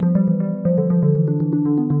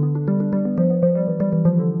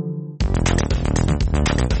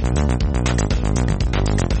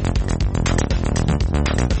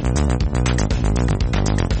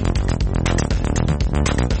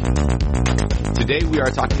Today we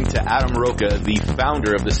are talking to Adam Roca, the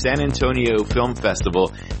founder of the San Antonio Film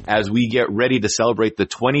Festival, as we get ready to celebrate the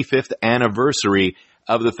 25th anniversary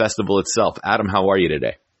of the festival itself. Adam, how are you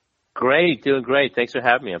today? Great, doing great. Thanks for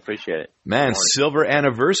having me. I appreciate it. Man, silver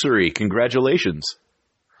anniversary. Congratulations.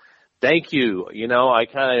 Thank you. You know, I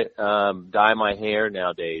kind of dye my hair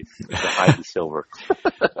nowadays to hide the silver.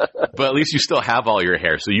 But at least you still have all your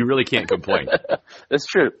hair, so you really can't complain. That's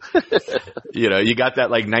true. You know, you got that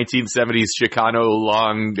like 1970s Chicano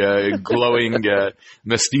long, glowing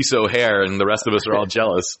mestizo hair, and the rest of us are all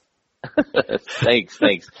jealous. Thanks.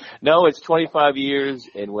 No, it's 25 years,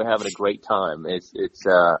 and we're having a great time.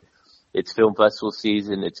 It's film festival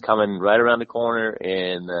season. It's coming right around the corner,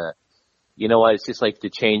 and you know what? It's just like the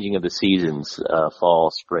changing of the seasons,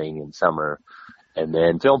 fall, spring, and summer, and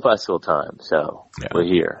then film festival time. So We're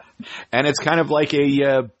here. And it's kind of like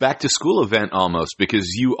a back-to-school event almost, because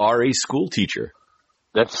you are a school teacher.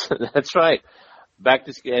 That's right.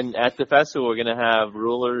 And at the festival, we're going to have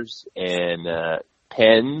rulers and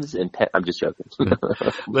pens and I'm just joking.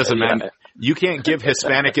 Listen, man, you can't give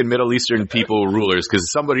Hispanic and Middle Eastern people rulers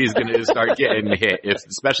because somebody's going to start getting hit,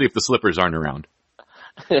 especially if the slippers aren't around.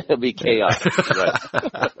 It'll be chaos.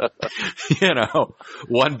 Right. You know,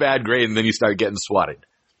 one bad grade and then you start getting swatted.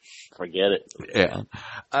 Forget it. Yeah.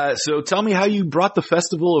 So tell me how you brought the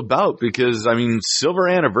festival about, because, I mean, silver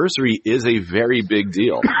anniversary is a very big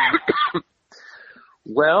deal.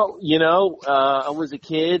 Well, you know, I was a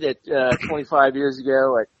kid at 25 years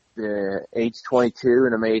ago at age 22,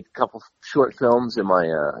 and I made a couple short films in my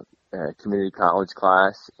community college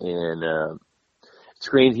class, and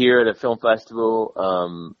screened here at a film festival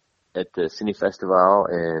at the Cine Festival,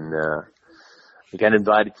 and I got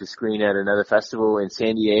invited to screen at another festival in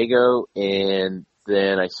San Diego, and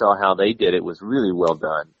then I saw how they did it. It was really well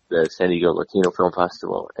done, the San Diego Latino Film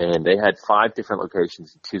Festival, and they had 5 different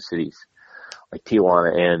locations in 2 cities, like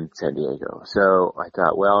Tijuana and San Diego. So I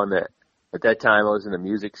thought, well, at that time I was in the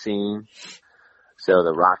music scene, so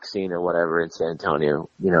the rock scene or whatever in San Antonio,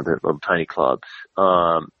 you know, the little tiny clubs.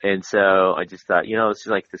 And so I just thought, you know, it's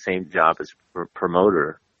like the same job as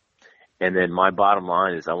promoter. And then my bottom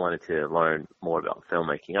line is I wanted to learn more about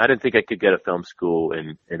filmmaking. I didn't think I could get a film school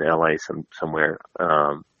in LA somewhere,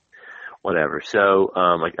 whatever. So,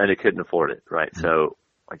 I couldn't afford it, right? So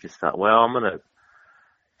I just thought, well, I'm going to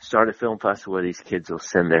start a film festival where these kids will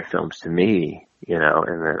send their films to me, you know,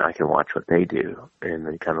 and then I can watch what they do and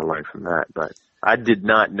then kind of learn from that. But I did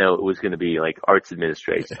not know it was going to be like arts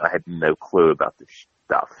administration. I had no clue about this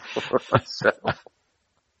stuff. So,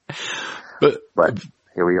 but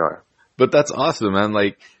here we are. But that's awesome, man.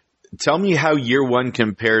 Like, tell me how year 1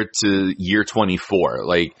 compared to year 24.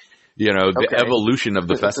 Like, you know, the evolution of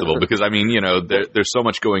the festival, because I mean, you know, there's so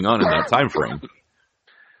much going on in that time frame.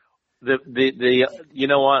 You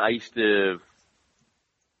know what? I used to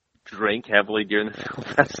drink heavily during the film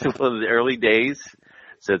festival in the early days,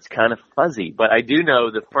 so it's kind of fuzzy. But I do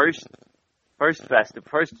know the first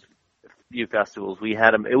few festivals we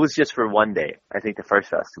had them. It was just for one day. I think the first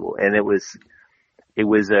festival, and it was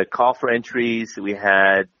a call for entries. We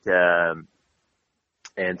had,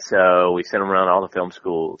 and so we sent them around all the film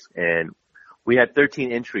schools, and we had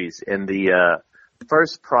 13 entries. And the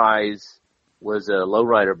first prize was a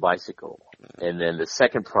lowrider bicycle, and then the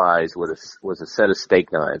second prize was a set of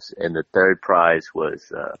steak knives, and the third prize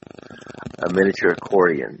was a miniature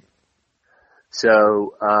accordion.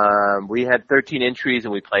 So we had 13 entries,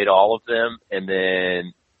 and we played all of them, and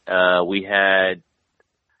then we had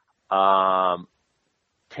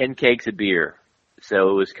 10 kegs of beer.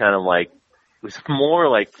 So it was kind of like, it was more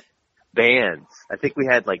like bands. I think we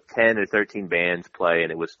had like 10 or 13 bands play,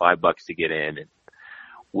 and it was $5 to get in, and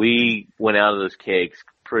we went out of those kegs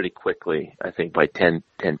pretty quickly, I think by 10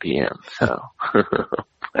 p.m. So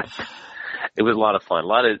it was a lot of fun. A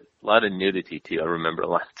lot of nudity too. I remember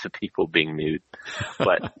lots of people being nude,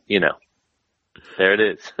 but you know, there it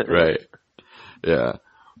is. Right. Yeah.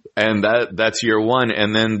 And that's year 1.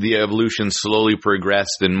 And then the evolution slowly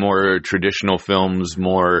progressed in more traditional films,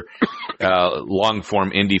 more long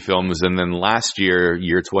form indie films. And then last year,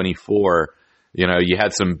 year 24, you know, you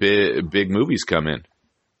had some big movies come in.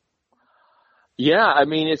 Yeah, I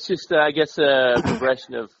mean, it's just, I guess, a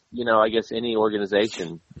progression of, you know, I guess any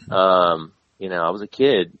organization. You know, I was a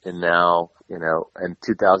kid, and now, you know, in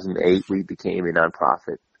 2008, we became a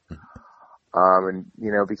nonprofit, and,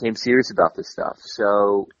 you know, became serious about this stuff.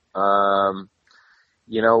 So,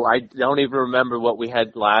 you know, I don't even remember what we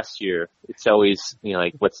had last year. It's always, you know,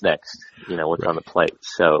 like, what's next? You know, what's on the plate?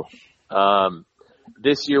 So,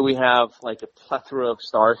 this year we have, like, a plethora of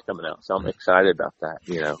stars coming out, so I'm excited about that,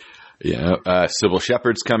 you know. Sybil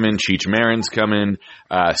Shepherd's coming, Cheech Marin's coming,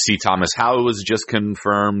 C. Thomas Howell was just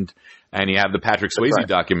confirmed, and you have the Patrick Swayze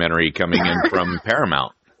documentary coming in from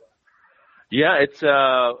Paramount. Yeah, it's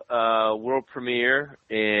a world premiere,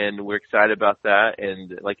 and we're excited about that.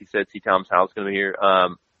 And like you said, C. Thomas Howell's going to be here.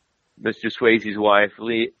 Mr. Swayze's wife,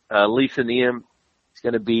 Lisa Neum, is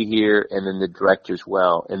going to be here, and then the director as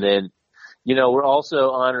well. And then, we're also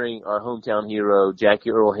honoring our hometown hero, Jackie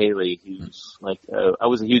Earle Haley, who's I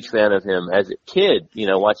was a huge fan of him as a kid,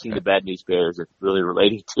 watching the Bad News Bears and really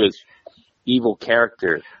relating to his evil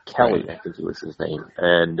character, Kelly, I think was his name.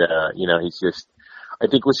 And, he's just, I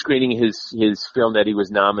think we're screening his film that he was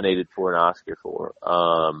nominated for an Oscar for,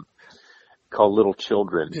 called Little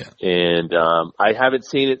Children. Yeah. And, I haven't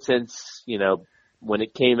seen it since, when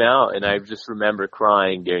it came out, and I just remember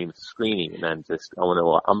crying during the screening, and I'm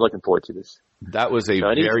looking forward to this. That was a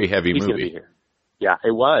very heavy movie. Yeah,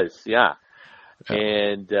 it was. Yeah.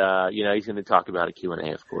 And, he's going to talk about a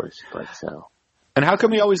Q&A, of course, And how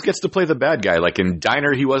come he always gets to play the bad guy? Like in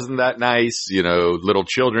Diner, he wasn't that nice, Little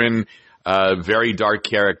Children, very dark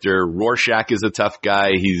character. Rorschach is a tough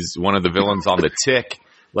guy. He's one of the villains on The Tick.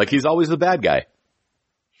 Like he's always the bad guy.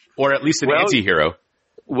 Or at least an anti-hero.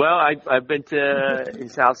 Well, I've been to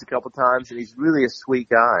his house a couple times, and he's really a sweet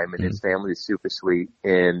guy. I mean, his family is super sweet,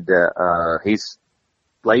 and he's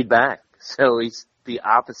laid back. So he's the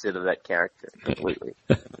opposite of that character completely.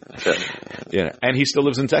 So. Yeah, and he still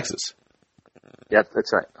lives in Texas. Yep,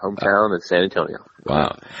 that's right. Hometown of San Antonio.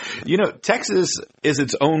 Wow. Texas is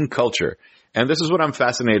its own culture. And this is what I'm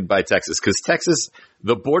fascinated by Texas, because Texas,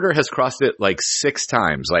 the border has crossed it like 6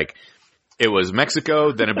 times. Like, it was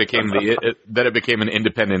Mexico, then it became then it became an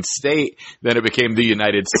independent state, then it became the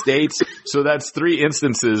United States. So that's 3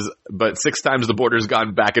 instances, but 6 times the border's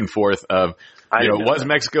gone back and forth of, was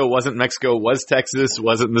Mexico, wasn't Mexico, was Texas,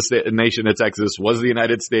 wasn't the nation of Texas, was the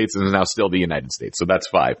United States, and is now still the United States. So that's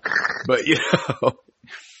 5. But,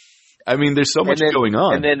 I mean, there's so much going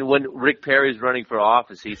on. And then when Rick Perry's running for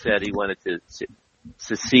office, he said he wanted to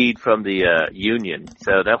secede from the Union.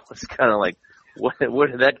 So that was kind of like, where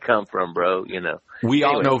did that come from, bro? We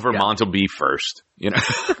all know Vermont will be first.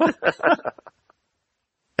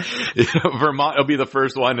 Vermont will be the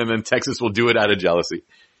first one, and then Texas will do it out of jealousy.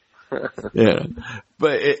 Yeah,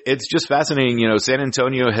 but it's just fascinating. San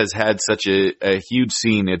Antonio has had such a huge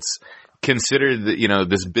scene. It's considered,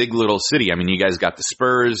 this big little city. I mean, you guys got the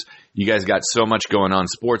Spurs. You guys got so much going on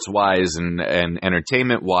sports-wise and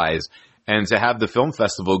entertainment-wise. And to have the film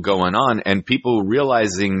festival going on and people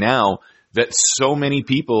realizing now that so many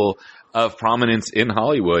people of prominence in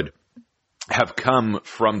Hollywood have come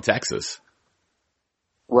from Texas.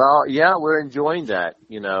 Well, yeah, we're enjoying that,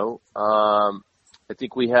 I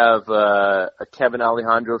think we have a Kevin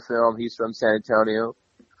Alejandro film. He's from San Antonio.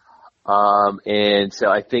 And so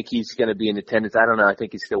I think he's going to be in attendance. I don't know. I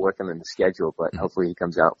think he's still working on the schedule, but hopefully he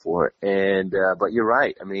comes out for it. And, but you're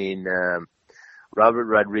right. I mean, Robert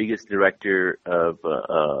Rodriguez, director of,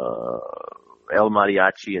 El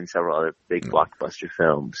Mariachi and several other big blockbuster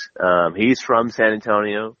films. He's from San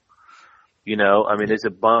Antonio. I mean, there's a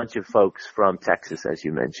bunch of folks from Texas, as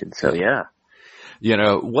you mentioned. So, yeah.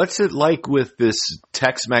 What's it like with this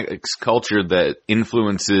Tex-Mex culture that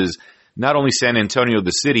influences not only San Antonio,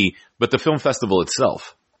 the city, but the film festival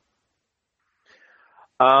itself?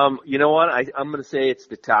 You know what? I'm going to say it's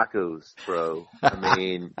the tacos, bro. I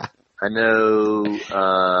mean, I know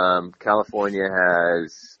California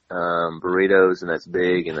has burritos, and that's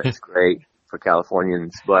big, and that's great for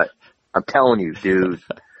Californians. But I'm telling you, dude,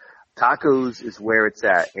 tacos is where it's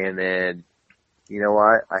at. And then, you know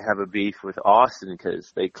what? I have a beef with Austin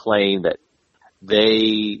because they claim that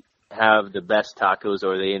they have the best tacos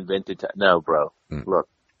or they invented no, bro. Look,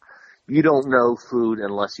 you don't know food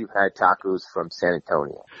unless you've had tacos from San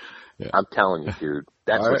Antonio. Yeah. I'm telling you, dude.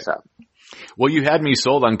 That's what's up. Well, you had me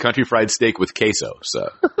sold on country fried steak with queso, so.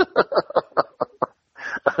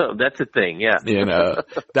 Oh, that's a thing, yeah.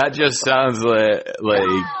 That just sounds like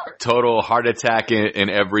total heart attack in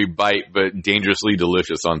every bite, but dangerously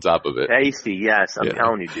delicious on top of it. Tasty, yes. I'm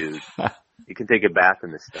telling you, dude. You can take a bath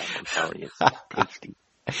in this stuff. I'm telling you, it's tasty.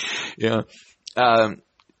 Yeah.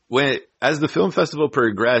 As the film festival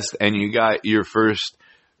progressed and you got your first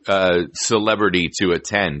celebrity to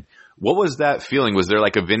attend, what was that feeling? Was there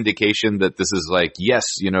like a vindication that this is like, yes,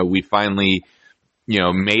 we finally,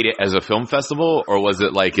 made it as a film festival? Or was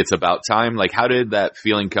it like, it's about time? Like, how did that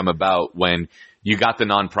feeling come about when you got the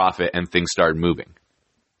nonprofit and things started moving?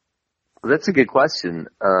 Well, that's a good question.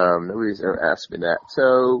 Nobody's ever asked me that.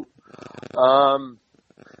 So, I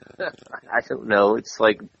don't know. It's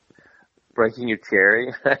like breaking your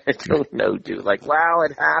cherry? I don't know, dude. Like, wow,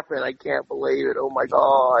 it happened. I can't believe it. Oh my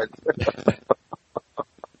God.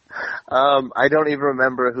 I don't even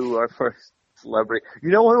remember who our first celebrity. You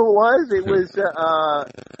know who it was? It was,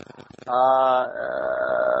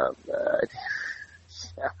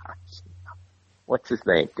 what's his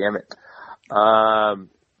name? Damn it.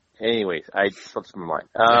 Anyways, I slipped my mind.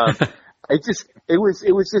 It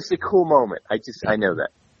was just a cool moment. I know that.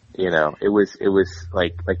 You know, it was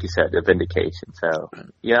like you said, a vindication. So,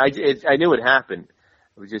 yeah, I knew it happened.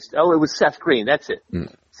 It was just, it was Seth Green. That's it.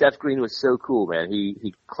 Seth Green was so cool, man.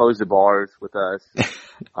 He closed the bars with us.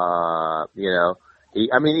 You know, he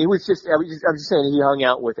was just, I'm just saying, he hung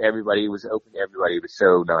out with everybody. He was open to everybody. He was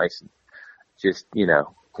so nice. And just, you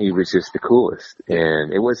know, he was just the coolest.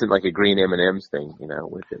 And it wasn't like a green M&M's thing, you know,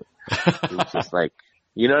 with it. It was just like,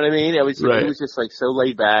 you know what I mean? It was just like so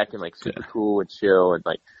laid back and like super cool and chill and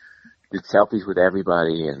like did selfies with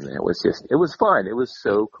everybody. And it was fun. It was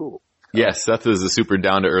so cool. Yes, Seth is a super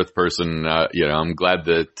down-to-earth person. You know, I'm glad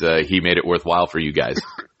that he made it worthwhile for you guys.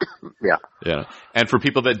 Yeah. Yeah. And for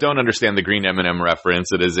people that don't understand the green M&M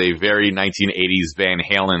reference, it is a very 1980s Van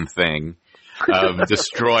Halen thing of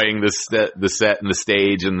destroying the set and the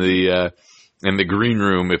stage and the green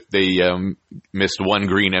room if they missed one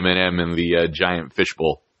green M&M in the giant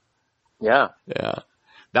fishbowl. Yeah. Yeah.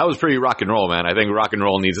 That was pretty rock and roll, man. I think rock and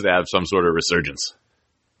roll needs to have some sort of resurgence.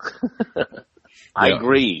 I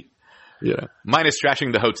agree. Yeah. Minus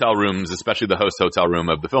trashing the hotel rooms, especially the host hotel room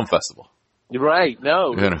of the film festival. You're right.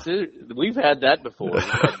 No, You know. we've had that before. We've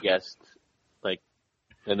had guests like,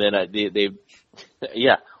 and then they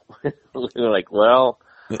yeah, we were like, well,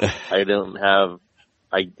 I don't have,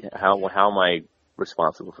 how am I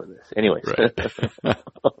responsible for this? Anyways. Right.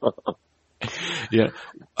 Yeah.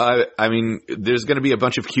 I mean, there's going to be a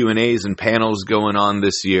bunch of Q&As and panels going on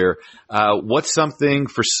this year. What's something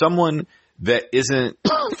for someone that isn't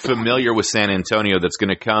familiar with San Antonio that's going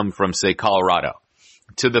to come from, say, Colorado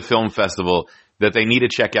to the film festival that they need to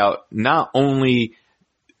check out, not only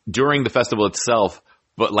during the festival itself,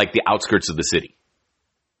 but like the outskirts of the city?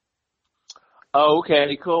 Oh,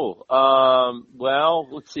 okay, cool. Well,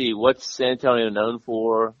 let's see. What's San Antonio known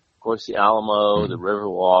for? Of course, the Alamo, the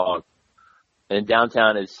Riverwalk, and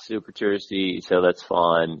downtown is super touristy, so that's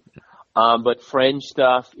fun. But fringe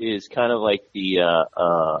stuff is kind of like the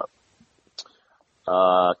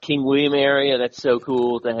King William area. That's so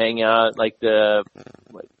cool to hang out. Like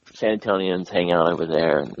San Antonians hang out over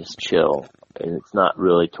there and just chill. And it's not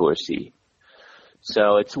really touristy.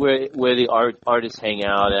 So it's where the artists hang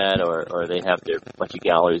out at, or they have their bunch of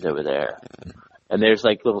galleries over there. And there's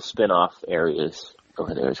like little spin-off areas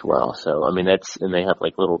over there as well. So, I mean, and they have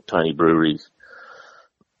like little tiny breweries,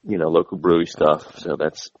 you know, local brewery stuff. So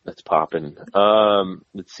that's popping.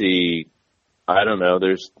 Let's see. I don't know.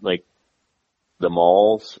 There's like the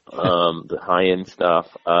malls, the high-end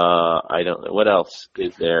stuff. I don't know. What else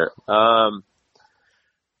is there?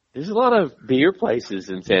 There's a lot of beer places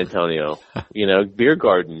in San Antonio, you know, beer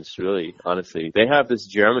gardens, really, honestly. They have this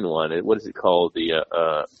German one. What is it called?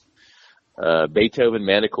 The Beethoven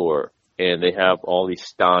Manicore. And they have all these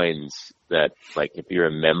steins that, like, if you're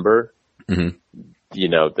a member, you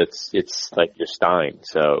know, it's like your stein.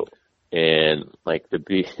 So, and like the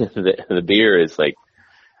beer is like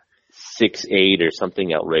 6'8" or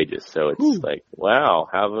something outrageous. So it's like, wow,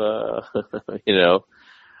 have a, you know,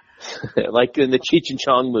 like in the Cheech and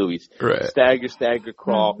Chong movies, right. Stagger,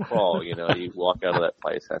 crawl, you know, you walk out of that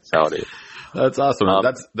place. That's how it is. That's awesome.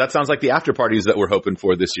 That sounds like the after parties that we're hoping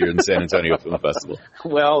for this year in San Antonio Film Festival.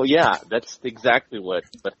 Well, yeah, that's exactly what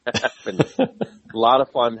happened. A lot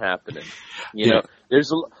of fun happening. You know,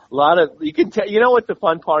 there's a lot of, you can tell, you know what the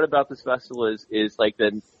fun part about this festival is like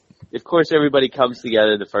of course everybody comes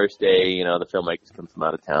together the first day, you know, the filmmakers come from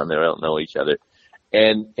out of town, they don't know each other.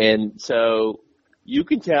 And so you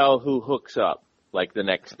can tell who hooks up like the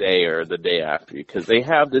next day or the day after, because they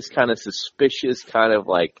have this kind of suspicious kind of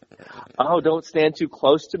like, oh, don't stand too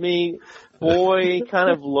close to me, boy,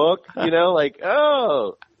 kind of look, you know, like,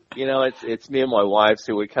 oh, you know, it's me and my wife,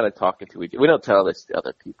 so we're kind of talking to each other. We don't tell this to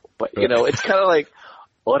other people, but you know, it's kind of like,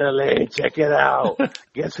 orale, check it out.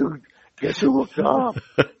 Guess who hooked up,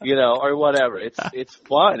 you know, or whatever. It's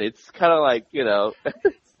fun. It's kind of like, you know,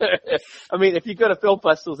 I mean, if you go to film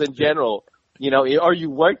festivals in general, you know, or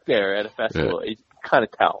you work there at a festival, you kind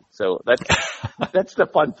of tell. So that's the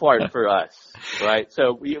fun part for us, right?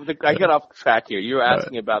 So I got off track here. You were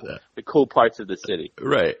asking about the cool parts of the city.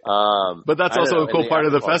 Right. But that's also a cool part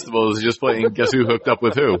of the festival is just playing Guess Who Hooked Up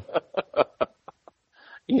With Who.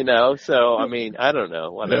 You know, so, I mean, I don't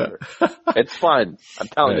know, whatever. Yeah. It's fun. I'm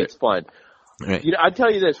telling you, it's fun. Right. You know, I'll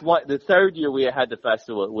tell you this, the third year we had the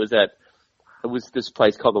festival was at it was this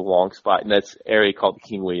place called the Long Spot, and that's area called the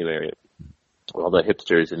King William area, where all the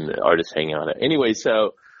hipsters and the artists hang out at. Anyway,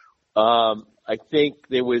 so I think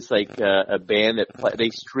there was like a band that they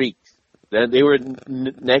streaked. They were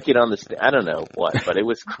naked on the stage. I don't know what, but it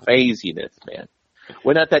was craziness, man.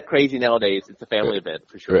 We're not that crazy nowadays. It's a family event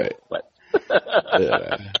for sure. Right. But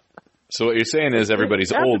yeah. So what you're saying is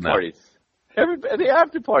everybody's old now. The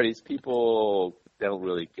after parties, people don't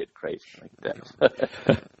really get crazy like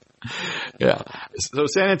that. Yeah. So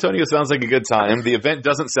San Antonio sounds like a good time. The event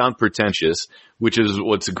doesn't sound pretentious, which is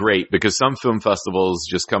what's great, because some film festivals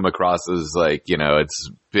just come across as like, it's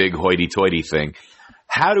big hoity-toity thing.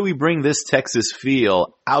 How do we bring this Texas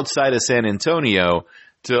feel outside of San Antonio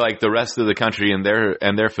to like the rest of the country and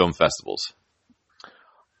their film festivals?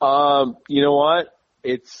 You know what?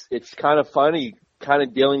 It's kind of funny, kind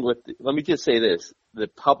of dealing with. Let me just say this: the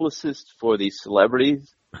publicists for these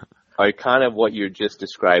celebrities are kind of what you're just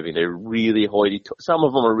describing. They're really hoity-toity. Some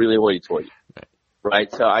of them are really hoity-toity,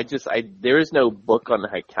 right? So there is no book on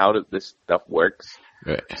how this stuff works.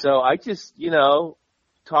 Right. So I just,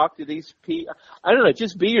 talk to these people. I don't know,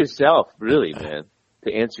 just be yourself, really, man,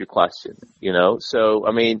 to answer your question, So,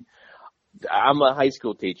 I mean, I'm a high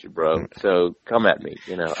school teacher, bro, so come at me,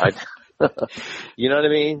 you know what I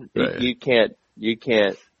mean? Right. You can't,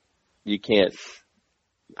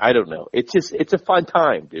 I don't know. It's a fun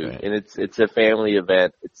time, dude. Right. And it's a family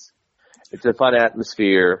event. It's a fun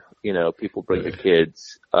atmosphere, people bring their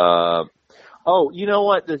kids. Oh, you know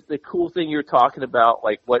what? The cool thing you're talking about,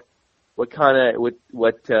 like what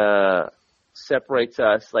separates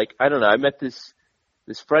us, like, I don't know. I met this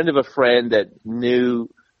friend of a friend that knew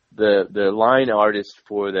the line artist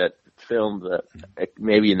for that film,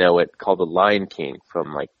 maybe you know it, called The Lion King,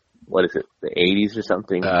 from like, what is it, the 80s or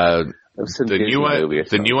something?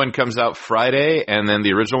 The new one comes out Friday, and then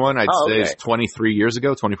the original one, I'd say, is 24 years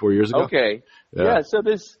ago. Okay. Yeah. So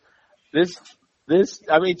this,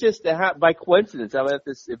 I mean, just by coincidence, I'm at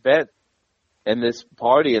this event and this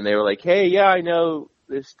party, and they were like, "Hey, yeah, I know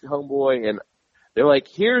this homeboy," and they're like,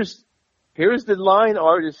 "Here's the line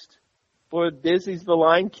artist for Disney's The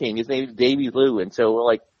Lion King. His name's Davy Lou." And so we're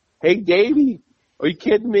like, "Hey, Davy, are you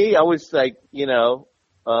kidding me?" I was like,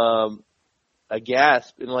 a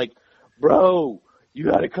gasp, and like, "Bro, you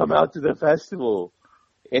got to come out to the festival."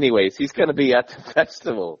 Anyways, he's going to be at the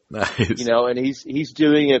festival, nice. And he's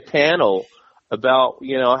doing a panel about,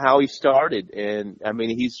 how he started. And I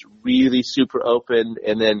mean, he's really super open.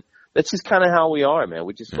 And then that's just kind of how we are, man.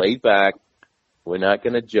 We're just laid back. We're not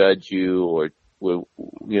going to judge you or,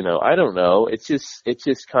 I don't know. It's just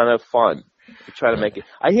kind of fun to try to make it.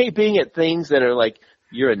 I hate being at things that are like,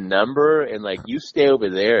 you're a number and like, you stay over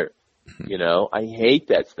there. I hate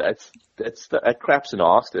that. That crap's in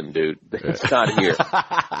Austin, dude. It's not here.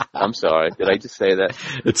 I'm sorry. Did I just say that?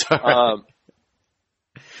 It's all right.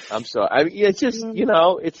 I'm sorry. I mean, it's just,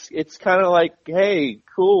 it's kind of like, hey,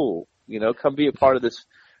 cool, come be a part of this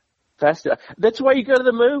festival. That's why you go to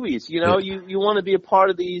the movies. You want to be a part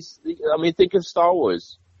of these. I mean, think of Star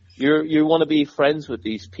Wars. You want to be friends with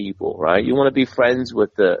these people, right? You want to be friends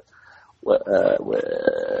with the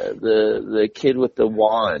kid with the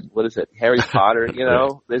wand. What is it? Harry Potter,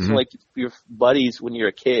 There's like your buddies when you're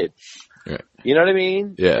a kid. Right. You know what I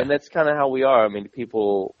mean? Yeah. And that's kind of how we are. I mean,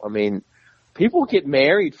 people get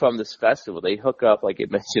married from this festival. They hook up, like I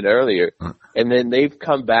mentioned earlier, and then they've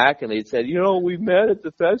come back and they said, we met at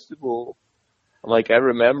the festival. I'm like, I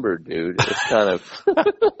remember, dude. It's kind of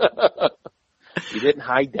you didn't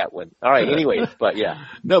hide that one. All right. Anyways, but yeah.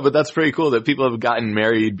 No, but that's pretty cool that people have gotten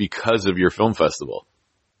married because of your film festival.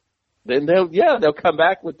 Then they'll come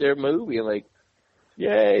back with their movie and like,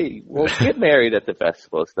 yay, we'll get married at the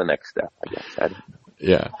festival. It's the next step, I guess.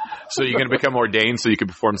 Yeah. So you're going to become ordained so you can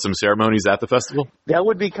perform some ceremonies at the festival? That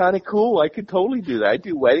would be kind of cool. I could totally do that. I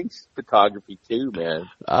do wedding photography too, man.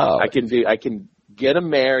 Oh. I can get them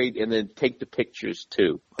married and then take the pictures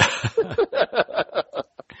too.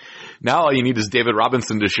 Now all you need is David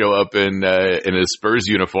Robinson to show up in his Spurs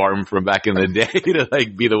uniform from back in the day to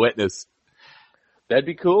like be the witness. That'd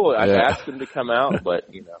be cool. I've asked him to come out, but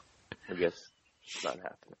I guess it's not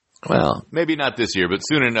happening. Well, maybe not this year, but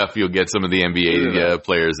soon enough you'll get some of the NBA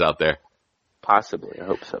players out there. Possibly, I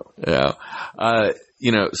hope so. Yeah,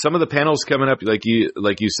 some of the panels coming up, like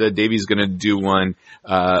you said, Davey's going to do one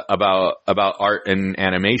about art and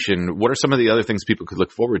animation. What are some of the other things people could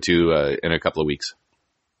look forward to in a couple of weeks?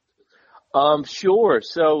 Sure.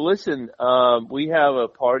 So listen, we have a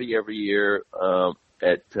party every year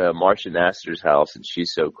at Marcia Nasser's house, and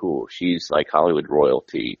she's so cool. She's like Hollywood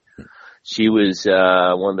royalty. She was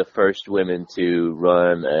one of the first women to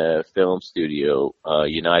run a film studio,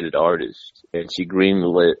 United Artists, and she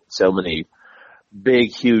greenlit so many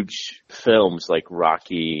big, huge films like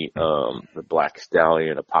Rocky, The Black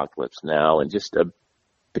Stallion, Apocalypse Now, and just a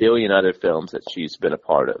billion other films that she's been a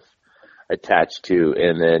part of, attached to.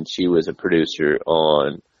 And then she was a producer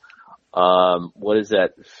on, what is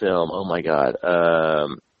that film? Oh my God.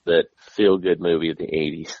 That feel-good movie of the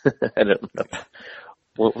 80s. I don't know.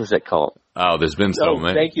 What was that called? Oh, there's been so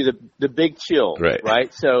many. Thank you. The Big Chill.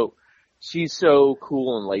 Right. So she's so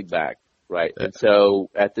cool and laid back. Right. And so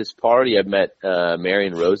at this party, I met,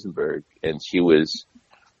 Marion Rosenberg, and she was,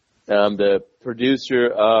 the producer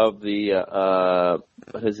of the,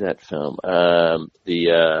 what is that film?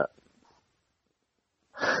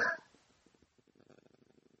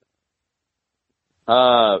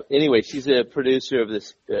 Anyway, she's a producer of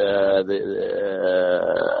this,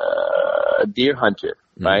 Deer Hunter,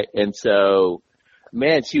 right? And so,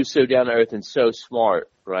 man, she was so down to earth and so smart,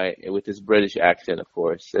 right? And with this British accent, of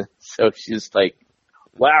course. And so she's like,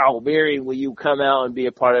 wow, Mary, will you come out and be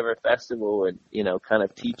a part of our festival and, kind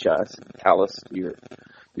of teach us, tell us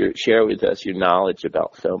share with us your knowledge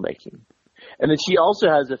about filmmaking. And then she also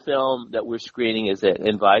has a film that we're screening as an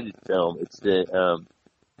invited film. It's the,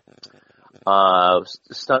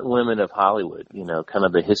 Stunt Women of Hollywood, kind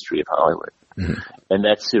of the history of Hollywood. Mm-hmm. And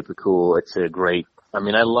that's super cool. It's a great, I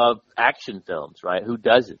love action films, right? Who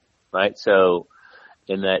doesn't, right? So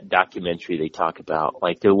in that documentary, they talk about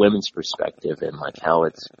like the women's perspective and like how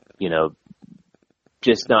it's,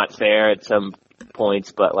 just not fair at some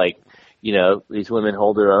points, but like, these women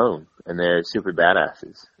hold their own and they're super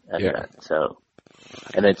badasses at that. So,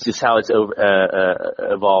 and it's just how it's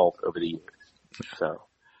evolved over the years. So.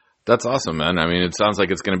 That's awesome, man. It sounds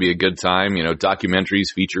like it's going to be a good time.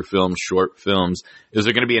 Documentaries, feature films, short films. Is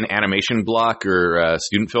there going to be an animation block or a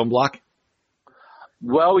student film block?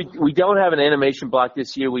 Well, we don't have an animation block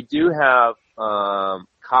this year. We do have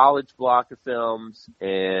college block of films,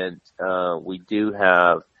 and we do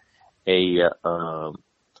have a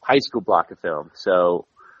high school block of films. So,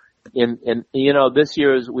 this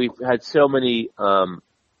year we've had so many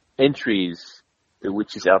entries,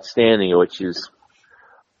 which is outstanding, which is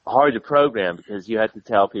hard to program because you have to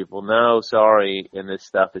tell people, no, sorry, and this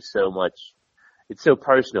stuff is it's so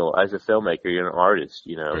personal as a filmmaker. You're an artist,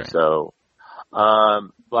 Right. So,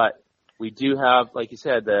 but we do have, like you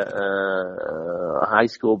said, the high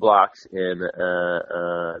school blocks and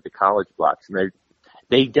the college blocks, and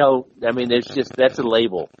they don't. That's a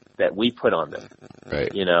label that we put on them.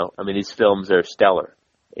 Right. These films are stellar.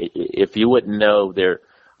 If you wouldn't know, they're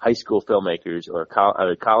high school filmmakers or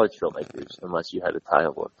college filmmakers unless you had a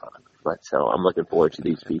title in front of it. But so I'm looking forward to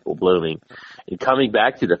these people blooming and coming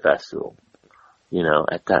back to the festival,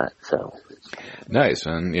 at that. So nice,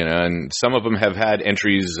 man. And some of them have had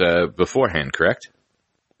entries beforehand, correct?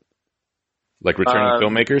 Like returning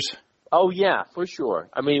filmmakers? Oh yeah, for sure.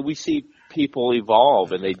 We see people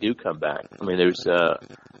evolve and they do come back. There's a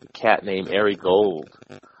cat named Ari Gold,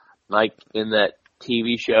 like in that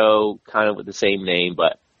TV show, kind of with the same name,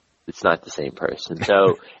 but it's not the same person.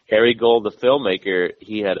 So Ari Gold, the filmmaker,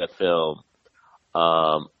 he had a film,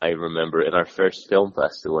 I remember in our first film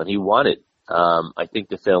festival, and he won it. I think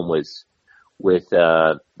the film was with,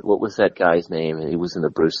 what was that guy's name? He was in the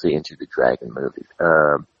Bruce Lee Enter the Dragon movie.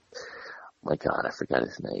 My God, I forgot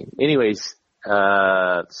his name. Anyways,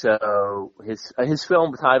 so his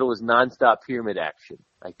film title was Nonstop Pyramid Action.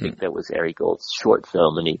 I think that was Ari Gold's short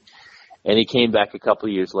film, and he came back a couple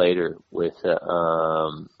of years later with,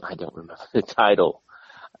 I don't remember the title,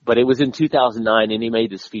 but it was in 2009 and he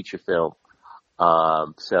made this feature film.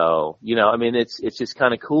 It's just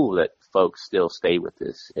kind of cool that folks still stay with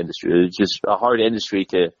this industry. It's just a hard industry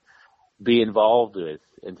to be involved with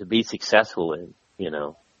and to be successful in,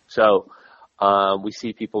 So, we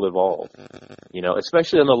see people evolve,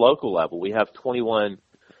 especially on the local level. We have 21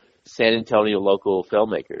 San Antonio local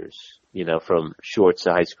filmmakers, from shorts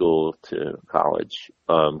to high school to college,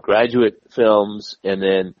 graduate films, and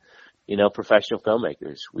then, professional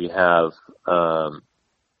filmmakers. We have,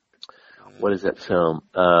 what is that film?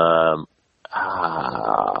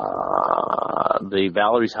 The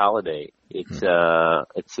Valerie's Holiday. It's a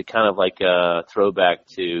kind of like a throwback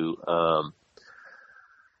to,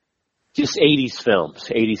 just 80s films,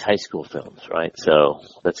 80s high school films, right? So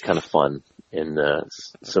that's kind of fun. And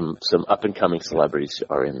some up and coming celebrities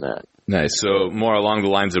are in that. Nice. So more along the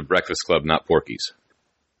lines of Breakfast Club, not Porky's.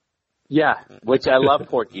 Yeah, which I love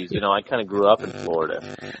Porky's. I kind of grew up in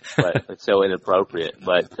Florida, but it's so inappropriate.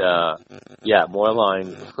 But yeah, more along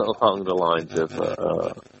the lines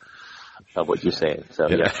of what you're saying. So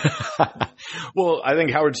yeah. Well, I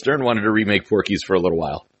think Howard Stern wanted to remake Porky's for a little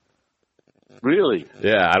while. Really?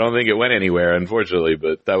 Yeah, I don't think it went anywhere, unfortunately,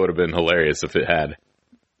 but that would have been hilarious if it had.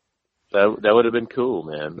 That would have been cool,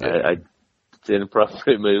 man. Yeah. It's an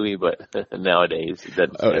inappropriate movie, but nowadays it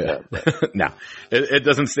doesn't stand up. No, it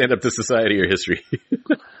doesn't stand up to society or history.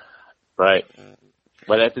 Right.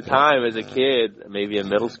 But at the time, as a kid, maybe a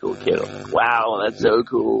middle school kid, I was like, wow, that's so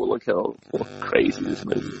cool. Look how crazy this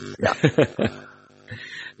movie is.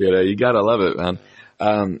 Yeah. You gotta love it, man.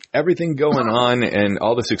 Everything going on and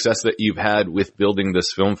all the success that you've had with building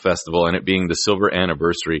this film festival and it being the silver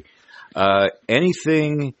anniversary,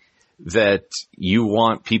 anything that you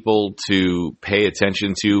want people to pay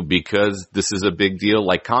attention to because this is a big deal?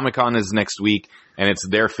 Like Comic-Con is next week and it's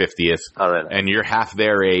their 50th and you're half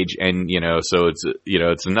their age and, so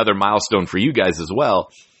it's another milestone for you guys as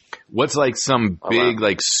well. What's like some big,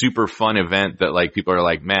 like super fun event that like people are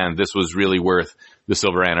like, man, this was really worth the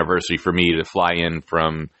silver anniversary for me to fly in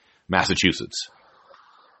from Massachusetts?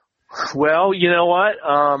 Well, you know what?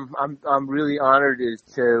 I'm really honored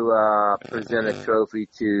to present a trophy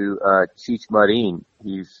to Cheech Marin.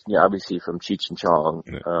 He's obviously from Cheech and Chong,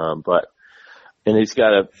 and he's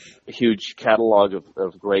got a huge catalog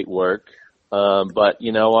of great work. But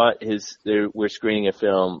you know what? We're screening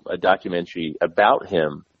a documentary about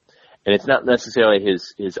him, and it's not necessarily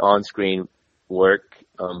his on-screen work,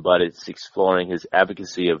 but it's exploring his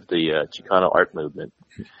advocacy of the Chicano art movement.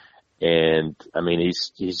 And I mean,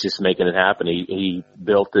 he's just making it happen. He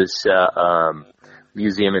built this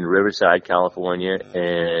museum in Riverside, California,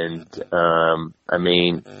 and I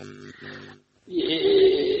mean,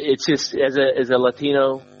 it's just as a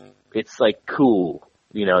Latino, it's like cool.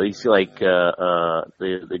 He's like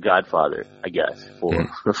the Godfather, I guess,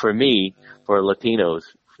 for me, for Latinos.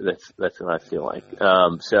 That's what I feel like.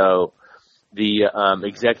 So the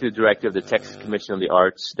executive director of the Texas Commission on the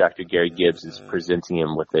Arts, Dr. Gary Gibbs, is presenting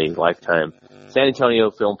him with a lifetime San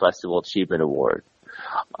Antonio Film Festival Achievement Award.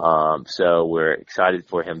 So we're excited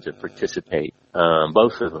for him to participate,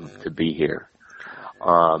 both of them to be here.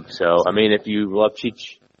 So, I mean, if you love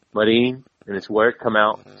Cheech Marin and his work, come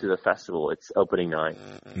out to the festival. It's opening night.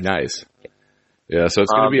 Nice. Yeah, so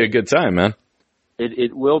it's going to be a good time, man.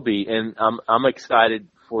 It will be, and I'm excited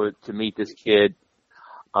to meet this kid.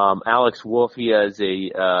 Alex Wolff, he has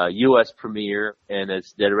a U.S. premiere and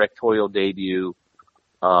his directorial debut.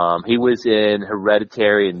 He was in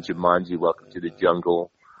Hereditary and Jumanji, Welcome to the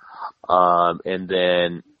Jungle. And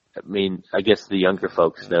then, I mean, I guess the younger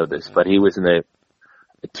folks know this, but he was in a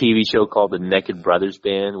TV show called The Naked Brothers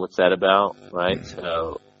Band. What's that about, right?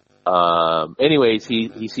 So, anyways,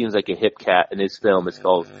 he seems like a hip cat, and his film is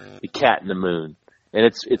called The Cat in the Moon. And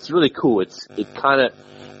it's really cool.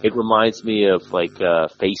 It reminds me of like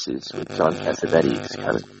Faces with John Cassavetes,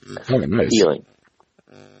 kind of nice. feeling.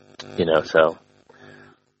 So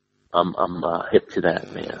I'm hip to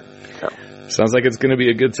that, man. So sounds like it's going to be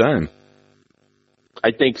a good time.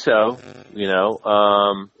 I think so.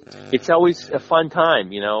 It's always a fun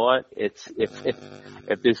time. You know what? It's if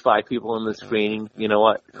there's 5 people in the screening, you know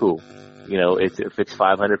what? Cool. If it's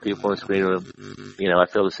 500 people in the screening room, I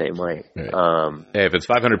feel the same way. Right. Hey, if it's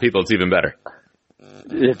 500 people, it's even better.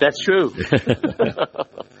 That's true.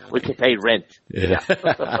 We can pay rent. Yeah.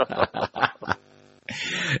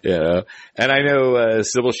 Yeah. And I know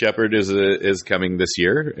Sybil Shepherd is coming this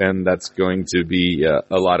year, and that's going to be a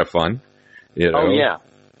lot of fun. Oh yeah,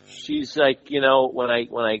 she's like, when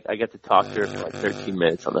I get to talk to her for like 13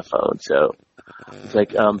 minutes on the phone, so it's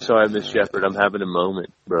like, sorry, Miss Shepherd, I'm having a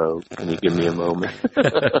moment, bro. Can you give me a moment?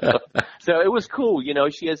 So it was cool.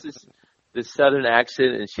 She has this Southern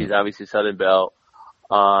accent, and she's obviously Southern Belle.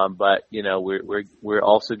 But we're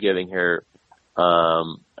also giving her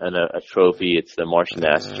a trophy. It's the Marcia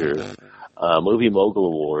Nasser Movie Mogul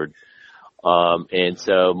Award. And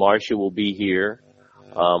so Marcia will be here.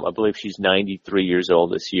 I believe she's 93 years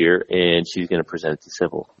old this year, and she's going to present it to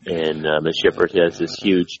Sybil. And Ms. Shepherd has this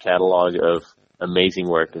huge catalog of amazing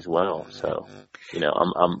work as well. So,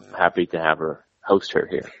 I'm happy to have her host her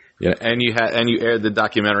here. Yeah, and you aired the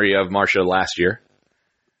documentary of Marcia last year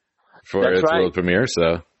for its world premiere.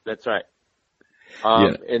 So that's right.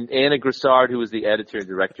 And Anna Grissard, who was the editor and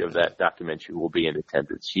director of that documentary, will be in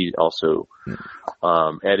attendance. She also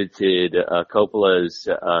edited Coppola's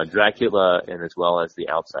Dracula, and as well as The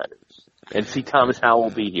Outsiders. And C. Thomas Howell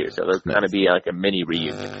will be here, so there's going to be like a mini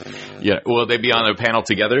reunion. Yeah, will they be on a panel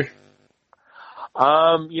together?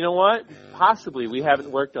 You know what? Possibly. We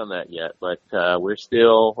haven't worked on that yet, but we're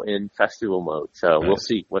still in festival mode, so we'll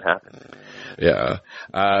see what happens. Yeah.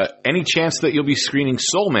 Any chance that you'll be screening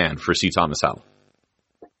Soul Man for C. Thomas Howell?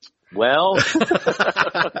 Well,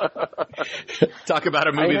 talk about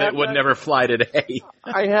a movie that would never fly today.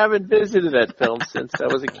 I haven't visited that film since I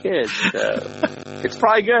was a kid, so it's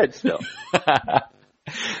probably good still.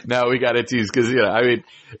 No, we got to tease because, I mean,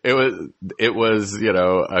 it was,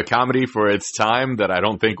 a comedy for its time that I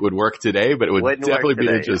don't think would work today, but it would definitely be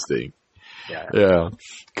interesting. Yeah.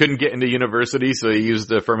 Couldn't get into university, so he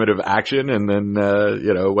used affirmative action and then,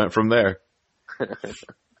 went from there.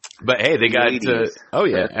 But hey, they got,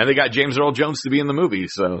 and they got James Earl Jones to be in the movie,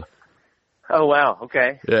 so. Oh, wow.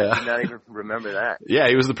 Okay. Yeah. I did not even remember that. Yeah,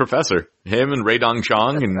 he was the professor. Him and Ray Dong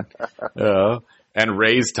Chong and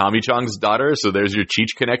Ray's Tommy Chong's daughter, so there's your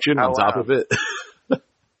Cheech connection on top of it.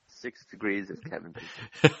 6 degrees of Kevin.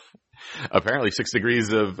 Apparently 6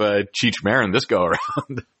 degrees of Cheech Marin this go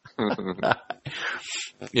around.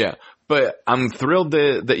 Yeah, but I'm thrilled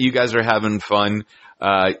that you guys are having fun.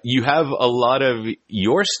 You have a lot of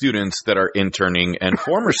your students that are interning and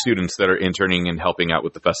former students that are interning and helping out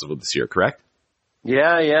with the festival this year, correct?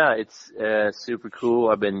 Yeah, it's super cool.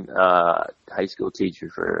 I've been high school teacher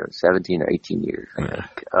for 17 or 18 years, I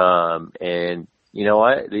think. And you know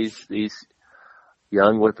what? These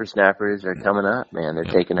young whippersnappers are coming up, man. They're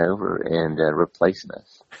taking over and replacing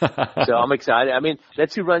us. So I'm excited. I mean,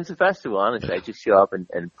 that's who runs the festival, honestly. I just show up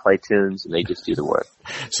and play tunes, and they just do the work.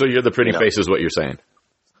 So you're the pretty face is what you're saying.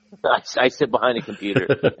 I sit behind a computer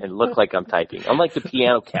and look like I'm typing. I'm like the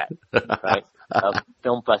piano cat, right, of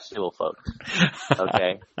film festival folks.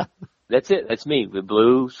 Okay? That's it. That's me, the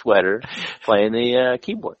blue sweater, playing the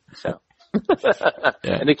keyboard. So,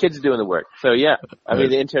 and the kids are doing the work. So yeah, I mean,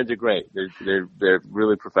 the interns are great. They're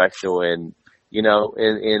really professional, and in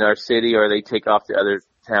our city, or they take off to other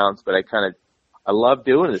towns. But I love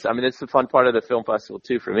doing this. I mean, it's the fun part of the film festival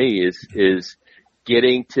too for me is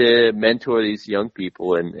getting to mentor these young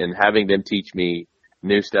people and having them teach me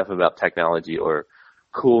new stuff about technology or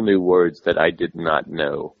cool new words that I did not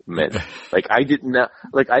know meant. I didn't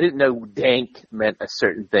know dank meant a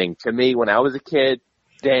certain thing. To me, when I was a kid,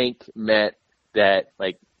 dank meant that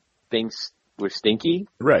things were stinky.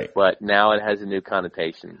 Right. But now it has a new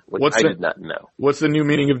connotation, which I did not know. What's the new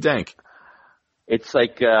meaning of dank? It's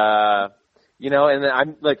and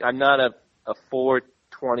I'm not a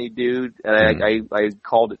 420 dude, and I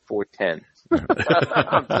called it 410.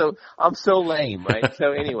 I'm so lame, right?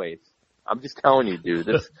 So anyways, I'm just telling you, dude,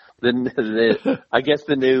 I guess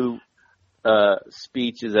the new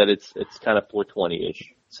speech is that it's kind of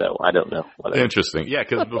 420-ish. So I don't know. Whatever. Interesting. Yeah,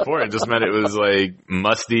 because before it just meant it was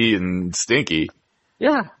musty and stinky.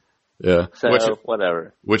 Yeah. Yeah. So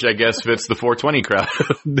whatever. Which I guess fits the 420 crowd.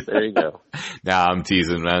 There you go. Nah, I'm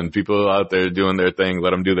teasing, man. People out there doing their thing,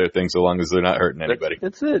 let them do their thing so long as they're not hurting anybody.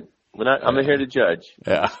 That's it. I'm not here to judge.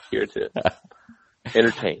 Yeah. I'm here to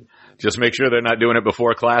entertain. Just make sure they're not doing it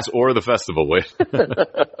before class or the festival. Wait.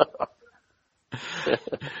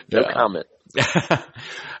 No comment.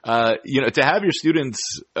 To have your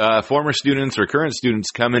students, former students or current students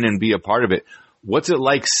come in and be a part of it, what's it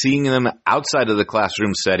like seeing them outside of the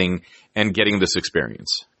classroom setting and getting this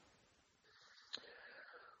experience?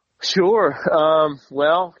 Sure.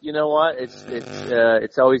 Well, you know what?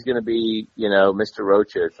 It's always going to be, Mr.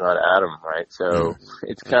 Rocha. It's not Adam, right? So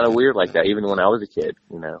it's kind of weird like that. Even when I was a kid,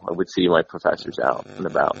 I would see my professors out and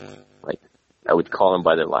about. I would call them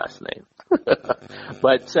by their last name.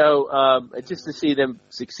 But so, just to see them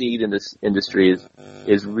succeed in this industry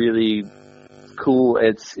is really cool.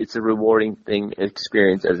 It's a rewarding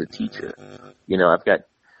experience as a teacher. I've got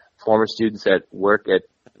former students that work at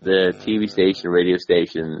the TV station, radio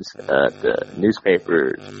stations, the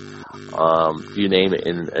newspapers, you name it,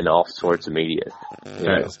 in all sorts of media.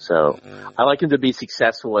 Nice. So I like them to be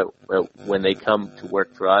successful when they come to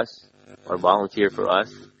work for us or volunteer for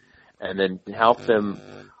us, and then help them,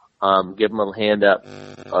 give them a hand up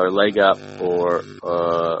or a leg up or,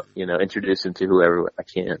 introduce them to whoever I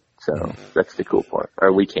can. So that's the cool part,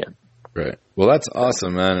 or we can. Right. Well, that's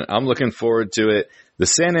awesome, man. I'm looking forward to it. The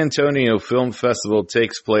San Antonio Film Festival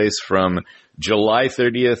takes place from July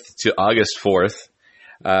 30th to August 4th.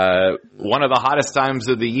 One of the hottest times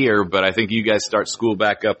of the year, but I think you guys start school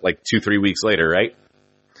back up 2-3 weeks later, right?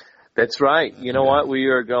 That's right. You know what? We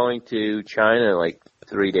are going to China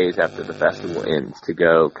 3 days after the festival ends to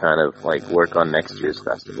go kind of work on next year's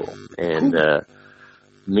festival and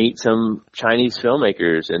meet some Chinese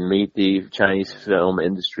filmmakers and meet the Chinese film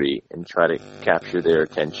industry and try to capture their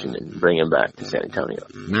attention and bring them back to San Antonio.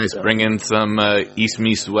 Nice. So, bring in some East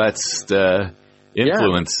Meets West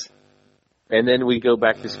influence. Yeah. And then we go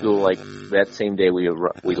back to school that same day we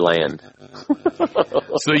land.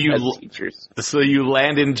 So you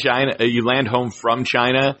land in China. You land home from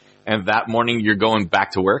China, and that morning you're going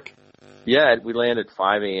back to work. Yeah, we land at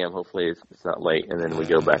 5 a.m. Hopefully it's not late, and then we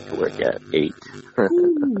go back to work at 8.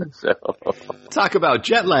 So talk about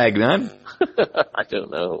jet lag, man. I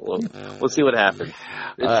don't know. We'll see what happens.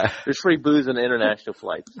 There's free booze on international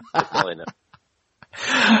flights. That's all I know.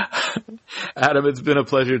 Adam, it's been a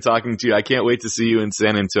pleasure talking to you. I can't wait to see you in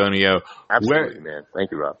San Antonio. Absolutely, man.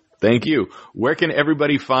 Thank you, Rob. Thank you. Where can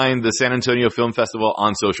everybody find the San Antonio Film Festival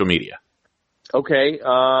on social media? Okay.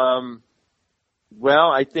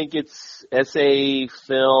 Well, I think it's SA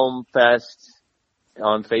Film Fest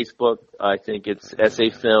on Facebook. I think it's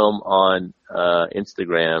SA Film on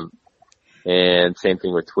Instagram, and same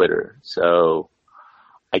thing with Twitter. So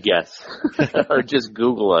I guess, or just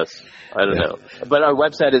Google us. I don't know. But our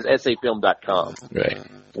website is safilm.com. Right.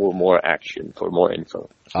 For more action, for more info.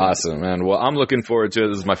 Awesome, man. Well, I'm looking forward to it.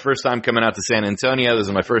 This is my first time coming out to San Antonio. This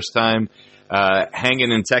is my first time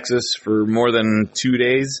hanging in Texas for more than 2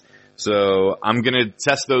 days. So I'm going to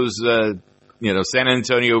test those, San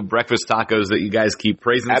Antonio breakfast tacos that you guys keep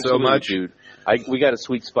praising Absolutely, so much. Dude. We got a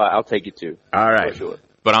sweet spot. I'll take it too. All right. For sure.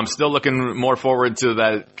 But I'm still looking more forward to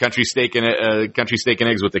that country steak and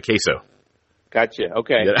eggs with the queso. Gotcha.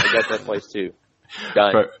 Okay. Yeah. I got that place too.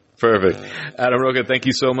 Done. Perfect. Adam Rocha, thank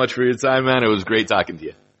you so much for your time, man. It was great talking to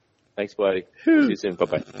you. Thanks, buddy. See you soon.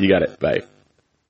 Bye-bye. You got it. Bye.